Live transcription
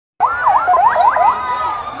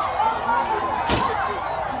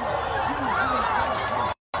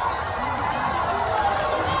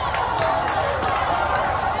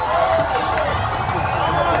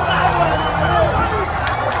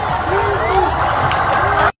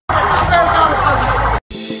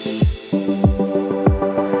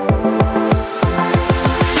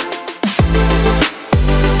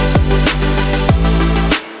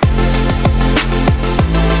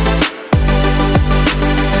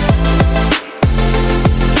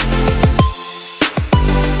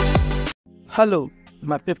Hello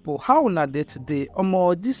my people, how una dey today?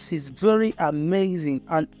 This is very amazing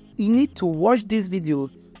and you need to watch this video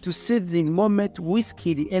to see the moment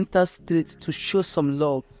Wizkid enters street to show some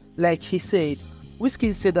love. Like he said,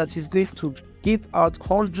 Wizkid said that he's going to give out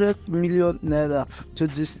 100 million naira to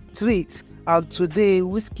the streets, and today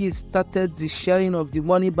Wizkid started the sharing of the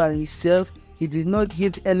money by himself. He did not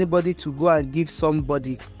give anybody to go and give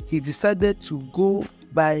somebody. He decided to go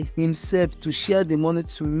by himself to share the money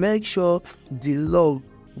to make sure the love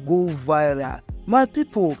go viral. My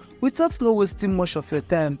people, without no wasting much of your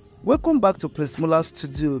time, welcome back to Prince Mola's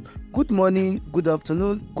studio. Good morning, good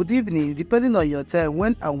afternoon, good evening, depending on your time,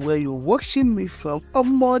 when and where you're watching me from.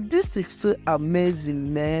 This is so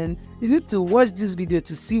amazing, man. You need to watch this video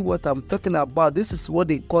to see what I'm talking about. This is what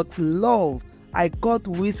they call love. I called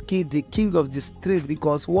Wizkid the king of the street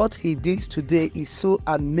because what he did today is so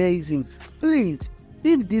amazing. Please,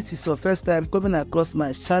 if this is your first time coming across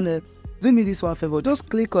my channel, do me this one favor, just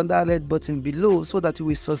click on that red button below so that you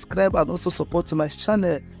will subscribe and also support to my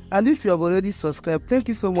channel. And if you have already subscribed, thank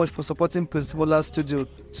you so much for supporting Prince Mola's studio.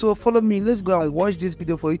 So follow me, let's go and watch this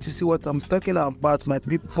video for you to see what I'm talking about, my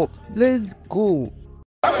people. Let's go.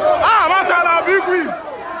 Mashallah, big wins,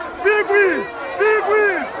 big wins, big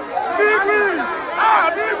wins, big wins,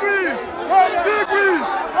 big wins, big wins,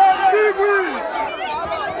 big wins.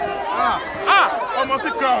 Almost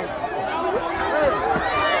a crowd.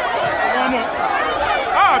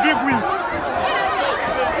 Big wins.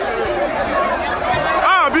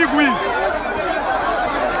 Big wins.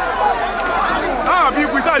 Big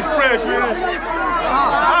wins. That's fresh, man.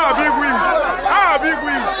 Big wins. Big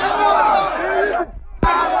wins.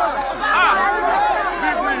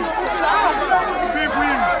 Big wins. Big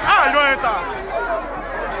wins. You don't enter.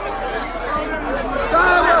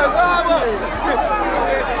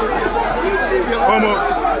 Come on.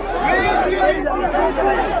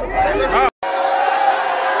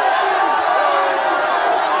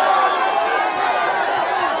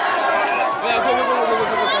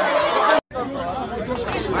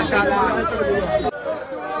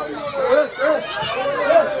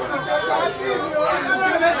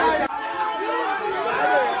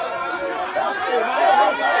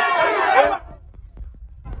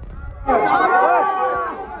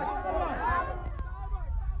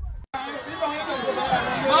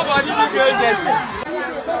 Nobody will get this.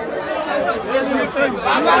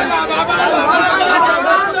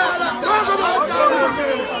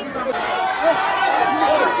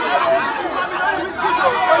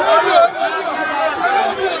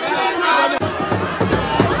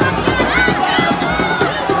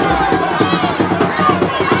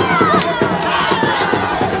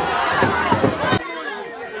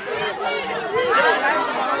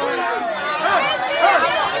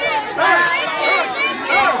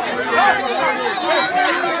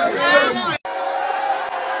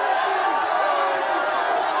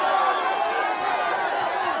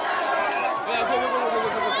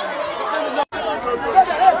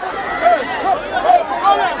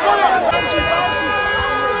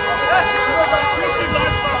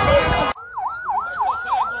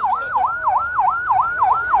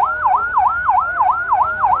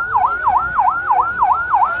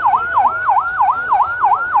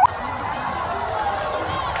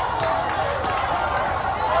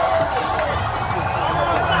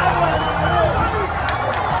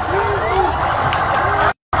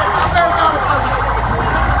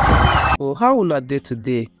 How una dey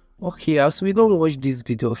today? Okay, as we don't watch this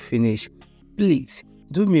video finish, please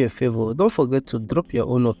do me a favor, don't forget to drop your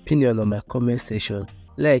own opinion on my comment section.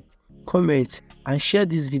 Like, comment and share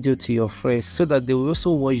this video to your friends so that they will also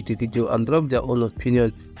watch the video and drop their own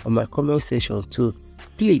opinion on my comment section too.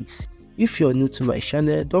 Please, if you're new to my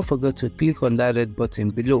channel, don't forget to click on that red button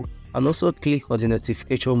below and also click on the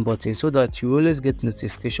notification button so that you always get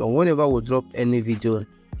notification whenever we drop any video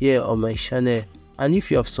here on my channel. And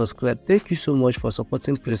if you have subscribed, thank you so much for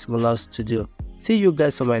supporting Prince Mola's studio. See you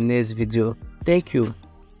guys on my next video. Thank you.